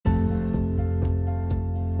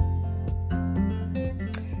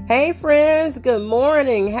Hey friends, good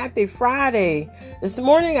morning. Happy Friday. This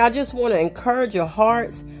morning I just want to encourage your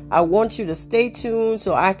hearts. I want you to stay tuned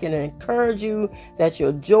so I can encourage you that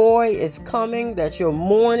your joy is coming, that your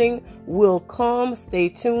morning will come. Stay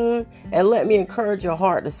tuned and let me encourage your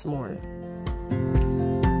heart this morning.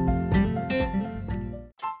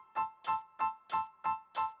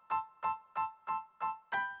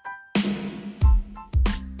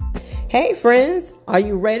 Hey friends, are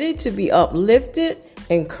you ready to be uplifted,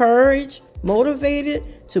 encouraged, motivated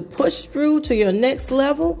to push through to your next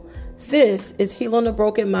level? This is Healing the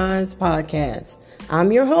Broken Minds podcast.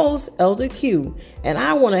 I'm your host, Elder Q, and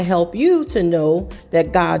I want to help you to know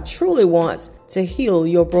that God truly wants to heal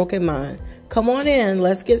your broken mind. Come on in,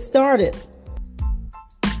 let's get started.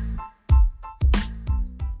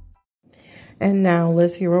 And now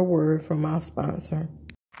let's hear a word from our sponsor.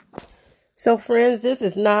 So friends, this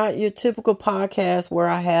is not your typical podcast where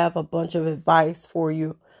I have a bunch of advice for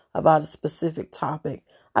you about a specific topic.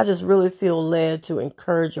 I just really feel led to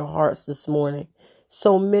encourage your hearts this morning.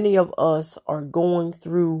 So many of us are going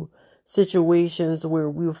through situations where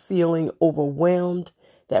we're feeling overwhelmed,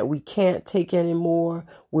 that we can't take anymore.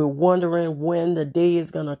 We're wondering when the day is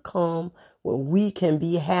going to come, when we can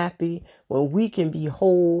be happy, when we can be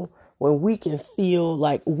whole, when we can feel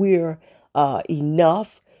like we're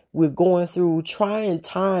enough. We're going through trying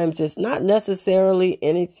times. It's not necessarily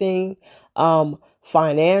anything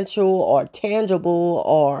financial or tangible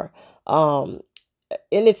or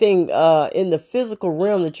anything in the physical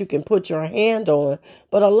realm that you can put your hand on.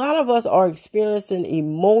 But a lot of us are experiencing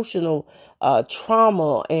emotional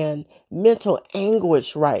trauma and mental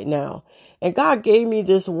anguish right now. And God gave me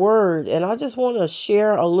this word, and I just want to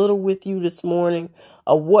share a little with you this morning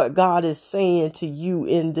of what God is saying to you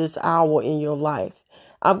in this hour in your life.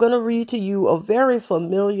 I'm going to read to you a very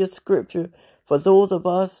familiar scripture for those of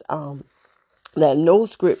us that know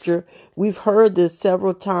scripture. We've heard this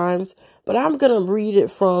several times, but I'm going to read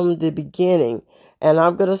it from the beginning. And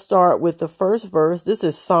I'm going to start with the first verse. This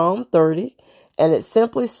is Psalm 30, and it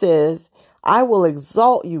simply says, I will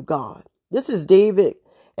exalt you, God. This is David,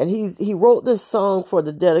 and he wrote this song for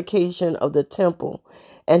the dedication of the temple.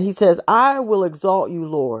 And he says, I will exalt you,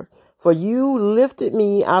 Lord. For you lifted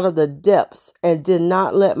me out of the depths and did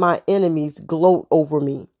not let my enemies gloat over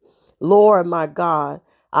me. Lord, my God,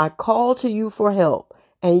 I called to you for help,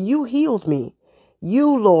 and you healed me.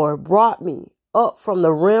 You, Lord, brought me up from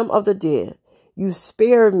the realm of the dead. You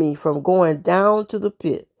spared me from going down to the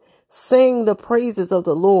pit. Sing the praises of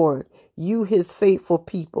the Lord, you his faithful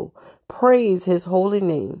people. Praise his holy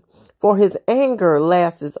name. For his anger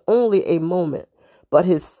lasts only a moment, but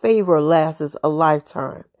his favor lasts a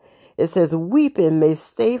lifetime. It says, weeping may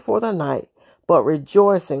stay for the night, but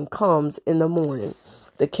rejoicing comes in the morning.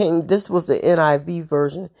 This was the NIV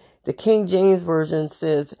version. The King James version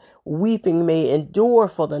says, weeping may endure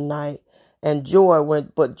for the night, and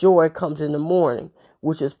but joy comes in the morning,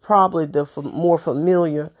 which is probably the more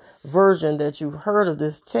familiar version that you've heard of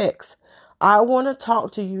this text. I want to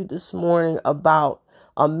talk to you this morning about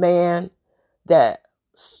a man that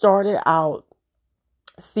started out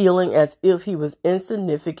feeling as if he was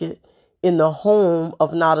insignificant in the home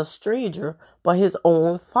of not a stranger, but his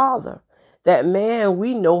own father. That man,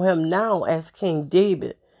 we know him now as King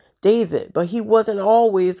David, but he wasn't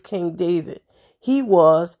always King David. He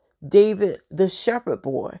was David, the shepherd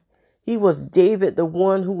boy. He was David, the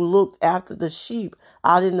one who looked after the sheep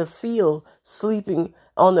out in the field, sleeping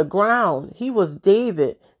on the ground. He was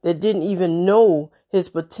David that didn't even know his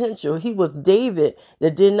potential. He was David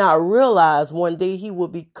that did not realize one day he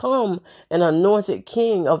would become an anointed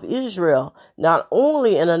king of Israel. Not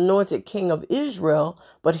only an anointed king of Israel,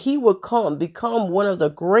 but he would become one of the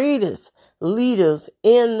greatest leaders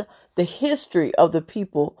in the history of the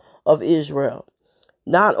people of Israel.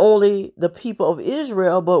 Not only the people of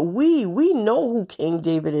Israel, but we know who King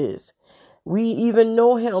David is. We even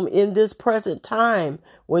know him in this present time.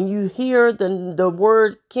 When you hear the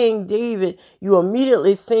word King David, you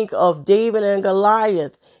immediately think of David and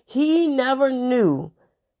Goliath. He never knew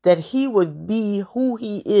that he would be who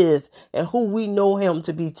he is and who we know him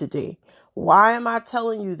to be today. Why am I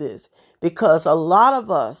telling you this? Because a lot of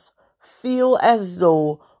us feel as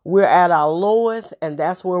though we're at our lowest and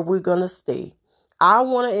that's where we're going to stay. I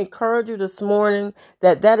want to encourage you this morning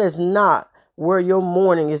that is not where your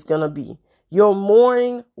morning is going to be. Your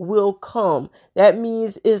morning will come. That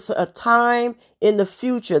means it's a time in the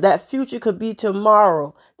future. That future could be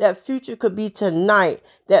tomorrow. That future could be tonight.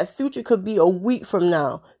 That future could be a week from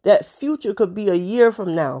now. That future could be a year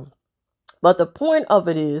from now. But the point of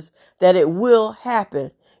it is that it will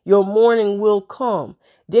happen. Your morning will come.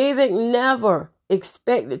 David never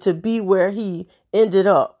expected to be where he ended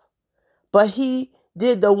up. But he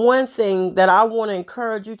did the one thing that I want to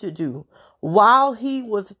encourage you to do. While he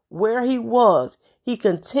was where he was, he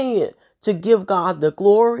continued to give God the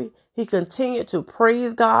glory. He continued to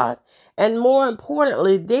praise God. And more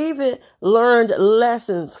importantly, David learned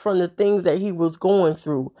lessons from the things that he was going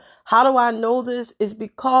through. How do I know this? It's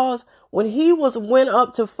because when he went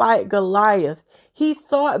up to fight Goliath, he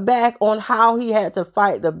thought back on how he had to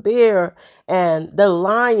fight the bear and the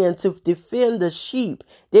lion to defend the sheep.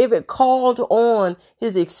 David called on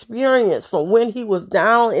his experience from when he was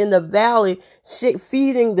down in the valley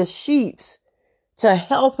feeding the sheep to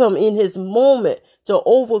help him in his moment to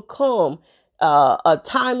overcome a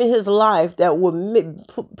time in his life that would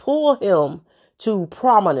pull him to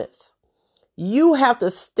prominence. You have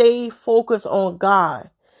to stay focused on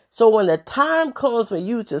God. So when the time comes for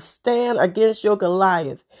you to stand against your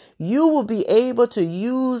Goliath, you will be able to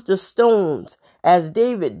use the stones as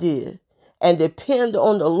David did and depend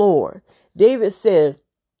on the Lord. David said,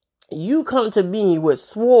 "You come to me with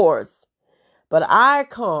swords, but I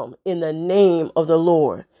come in the name of the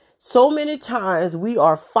Lord." So many times we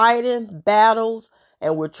are fighting battles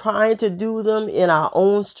and we're trying to do them in our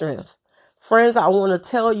own strength. Friends, I want to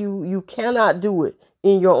tell you, you cannot do it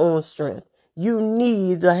in your own strength. You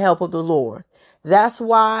need the help of the Lord. That's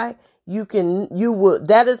why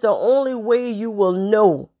that is the only way you will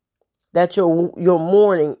know that your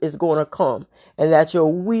mourning is going to come and that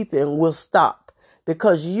your weeping will stop,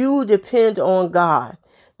 because you depend on God.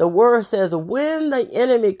 The word says, when the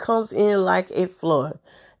enemy comes in like a flood,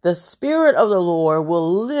 the Spirit of the Lord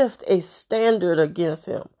will lift a standard against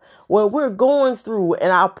him. When we're going through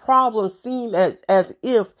and our problems seem as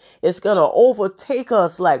if it's going to overtake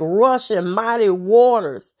us like rushing mighty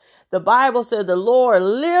waters, the Bible said the Lord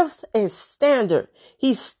lifts a standard.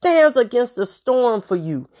 He stands against the storm for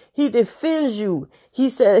you. He defends you. He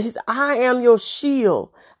says, I am your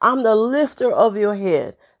shield. I'm the lifter of your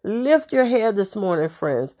head. Lift your head this morning,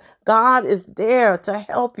 friends. God is there to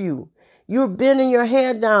help you. You're bending your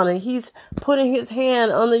head down and he's putting his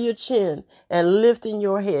hand under your chin and lifting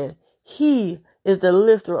your head. He is the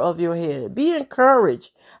lifter of your head. Be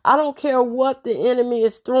encouraged. I don't care what the enemy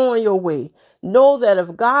is throwing your way. Know that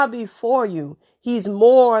if God be for you, he's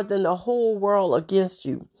more than the whole world against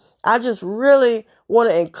you. I just really want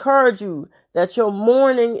to encourage you that your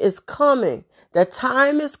morning is coming. The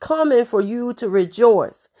time is coming for you to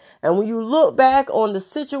rejoice. And when you look back on the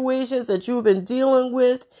situations that you've been dealing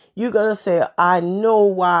with, you're going to say, I know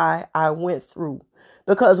why I went through.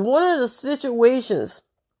 Because one of the situations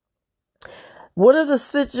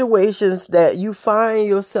that you find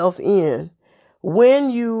yourself in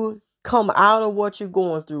when you come out of what you're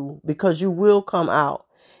going through, because you will come out,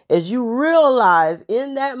 is you realize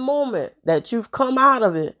in that moment that you've come out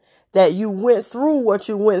of it, that you went through what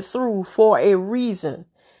you went through for a reason.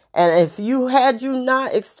 And if you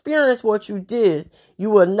not experienced what you did, you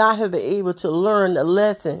would not have been able to learn the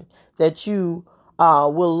lesson that you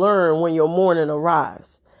will learn when your morning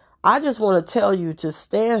arrives. I just want to tell you to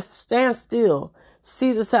stand still,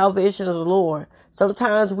 see the salvation of the Lord.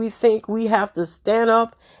 Sometimes we think we have to stand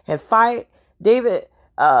up and fight.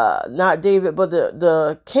 Not David, but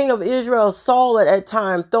the king of Israel, Saul, at that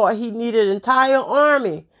time thought he needed an entire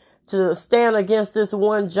army to stand against this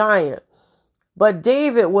one giant. But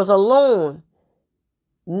David was alone,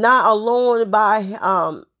 not alone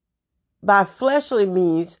by fleshly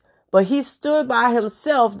means, but he stood by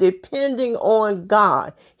himself depending on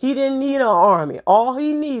God. He didn't need an army. All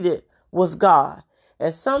he needed was God.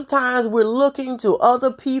 And sometimes we're looking to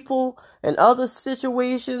other people and other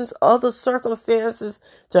situations, other circumstances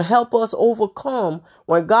to help us overcome,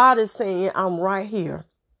 when God is saying, I'm right here.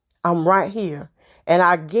 I'm right here. And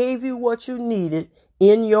I gave you what you needed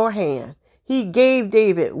in your hand. He gave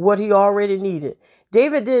David what he already needed.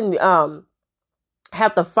 David didn't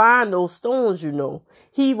have to find those stones,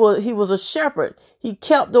 He was a shepherd. He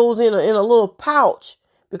kept those in a little pouch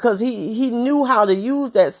because he knew how to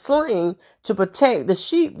use that sling to protect the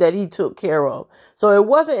sheep that he took care of. So it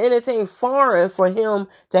wasn't anything foreign for him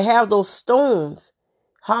to have those stones.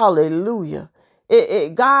 Hallelujah.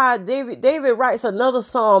 David writes another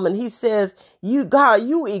psalm and he says,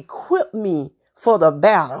 you equip me for the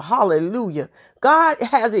battle. Hallelujah. God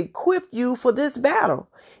has equipped you for this battle.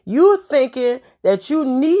 You're thinking that you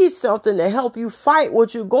need something to help you fight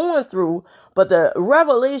what you're going through. But the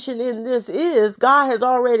revelation in this is God has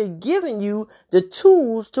already given you the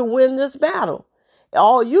tools to win this battle.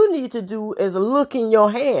 All you need to do is look in your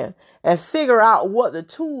hand and figure out what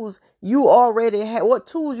tools you already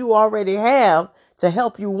have to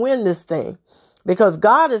help you win this thing. Because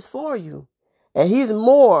God is for you and he's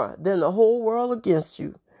more than the whole world against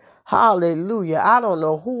you. Hallelujah. I don't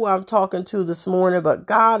know who I'm talking to this morning, but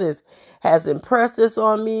God has impressed this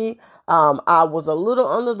on me. I was a little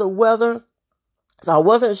under the weather, so I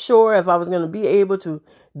wasn't sure if I was going to be able to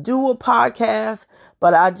do a podcast,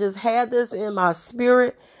 but I just had this in my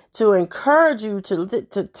spirit to encourage you,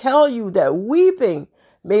 to tell you that weeping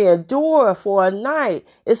may endure for a night.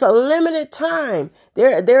 It's a limited time.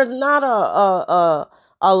 There's not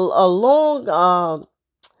a long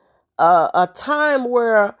a time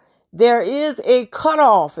where there is a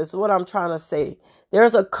cutoff, is what I'm trying to say.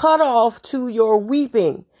 There's a cutoff to your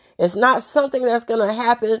weeping. It's not something that's going to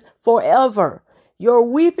happen forever. Your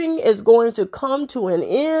weeping is going to come to an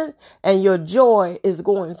end, and your joy is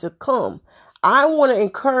going to come. I want to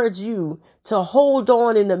encourage you to hold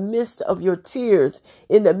on in the midst of your tears,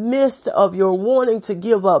 in the midst of your wanting to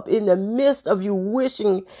give up, in the midst of you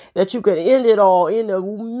wishing that you could end it all, in the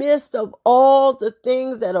midst of all the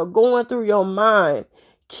things that are going through your mind.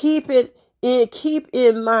 Keep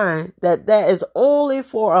in mind that is only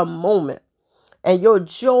for a moment, and your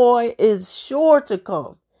joy is sure to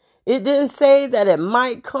come. It didn't say that it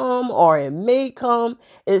might come or it may come.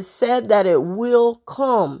 It said that it will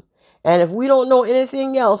come. And if we don't know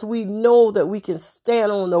anything else, we know that we can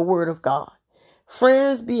stand on the word of God.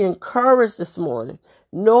 Friends, be encouraged this morning.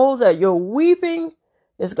 Know that your weeping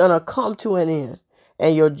is going to come to an end,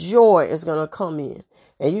 and your joy is going to come in.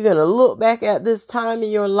 And you're going to look back at this time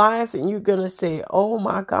in your life, and you're going to say, oh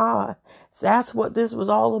my God, that's what this was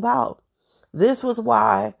all about. This was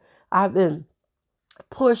why I've been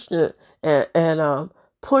pushed and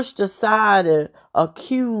pushed aside and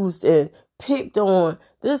accused and picked on.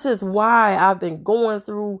 This is why I've been going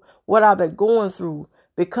through what I've been going through,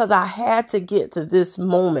 because I had to get to this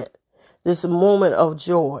moment of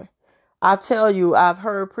joy. I tell you, I've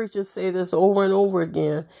heard preachers say this over and over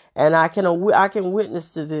again, and I can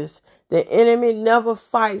witness to this. The enemy never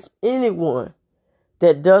fights anyone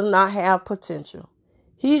that does not have potential.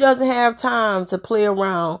 He doesn't have time to play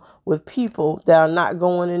around with people that are not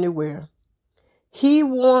going anywhere. He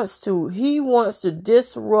wants to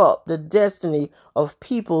disrupt the destiny of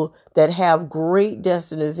people that have great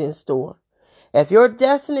destinies in store. If your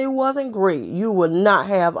destiny wasn't great, you would not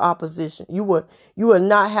have opposition. You would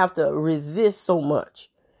not have to resist so much.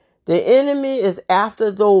 The enemy is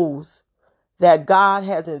after those that God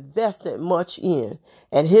has invested much in,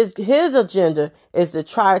 and his agenda is to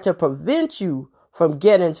try to prevent you from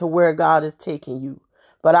getting to where God is taking you.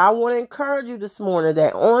 But I want to encourage you this morning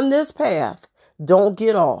that on this path, don't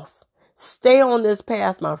get off. Stay on this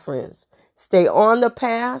path, my friends. Stay on the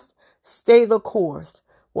path. Stay the course.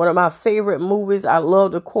 One of my favorite movies, I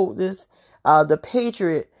love to quote this, The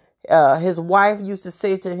Patriot. His wife used to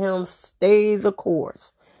say to him, stay the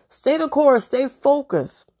course. Stay the course. Stay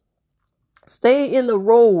focused. Stay in the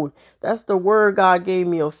road. That's the word God gave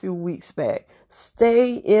me a few weeks back.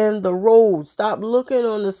 Stay in the road. Stop looking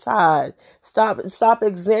on the side. Stop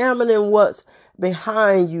examining what's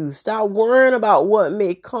behind you. Stop worrying about what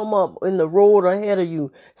may come up in the road ahead of you.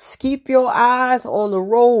 Keep your eyes on the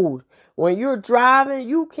road. When you're driving,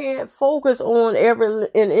 you can't focus on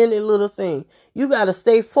any little thing. You got to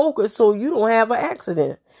stay focused so you don't have an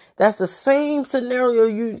accident. That's the same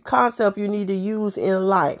concept you need to use in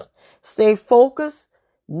life. Stay focused.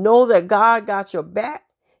 Know that God got your back.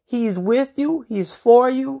 He's with you. He's for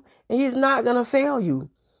you. And he's not going to fail you.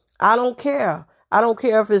 I don't care. I don't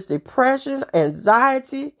care if it's depression,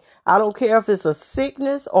 anxiety. I don't care if it's a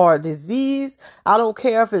sickness or a disease. I don't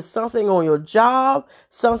care if it's something on your job,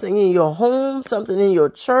 something in your home, something in your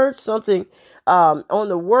church, something on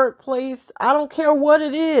the workplace. I don't care what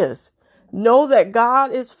it is. Know that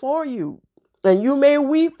God is for you. And you may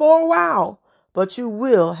weep for a while, but you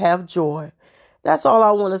will have joy. That's all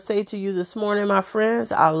I want to say to you this morning, my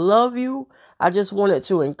friends. I love you. I just wanted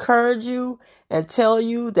to encourage you and tell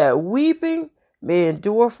you that weeping may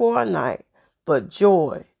endure for a night, but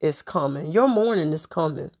joy is coming. Your morning is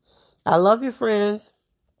coming. I love you, friends.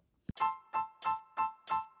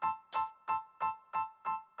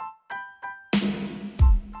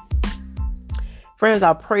 Friends,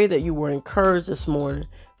 I pray that you were encouraged this morning.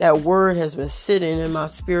 That word has been sitting in my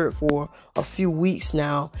spirit for a few weeks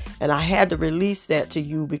now, and I had to release that to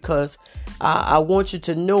you because I want you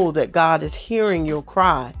to know that God is hearing your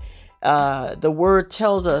cry. The word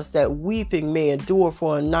tells us that weeping may endure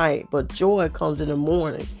for a night, but joy comes in the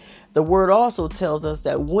morning. The word also tells us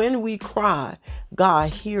that when we cry,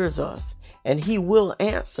 God hears us and he will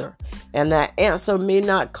answer. And that answer may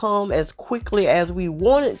not come as quickly as we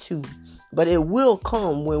want it to, but it will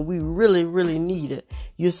come when we really, really need it.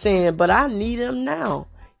 You're saying, but I need him now.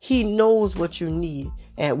 He knows what you need,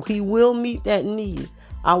 and he will meet that need.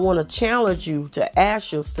 I want to challenge you to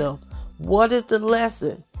ask yourself, what is the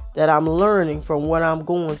lesson that I'm learning from what I'm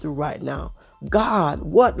going through right now? God,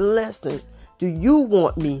 what lesson do you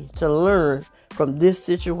want me to learn from this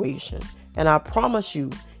situation? And I promise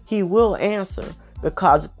you, he will answer,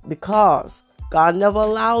 because God never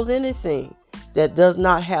allows anything that does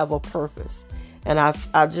not have a purpose. And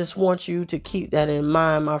I just want you to keep that in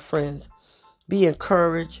mind, my friends. Be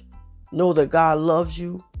encouraged. Know that God loves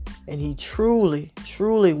you, and he truly,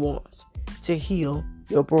 truly wants to heal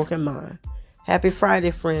your broken mind. Happy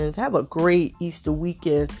Friday, friends. Have a great Easter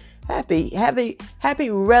weekend. Happy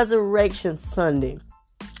Resurrection Sunday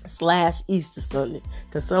 / Easter Sunday,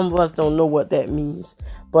 because some of us don't know what that means.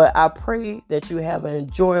 But I pray that you have an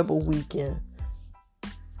enjoyable weekend.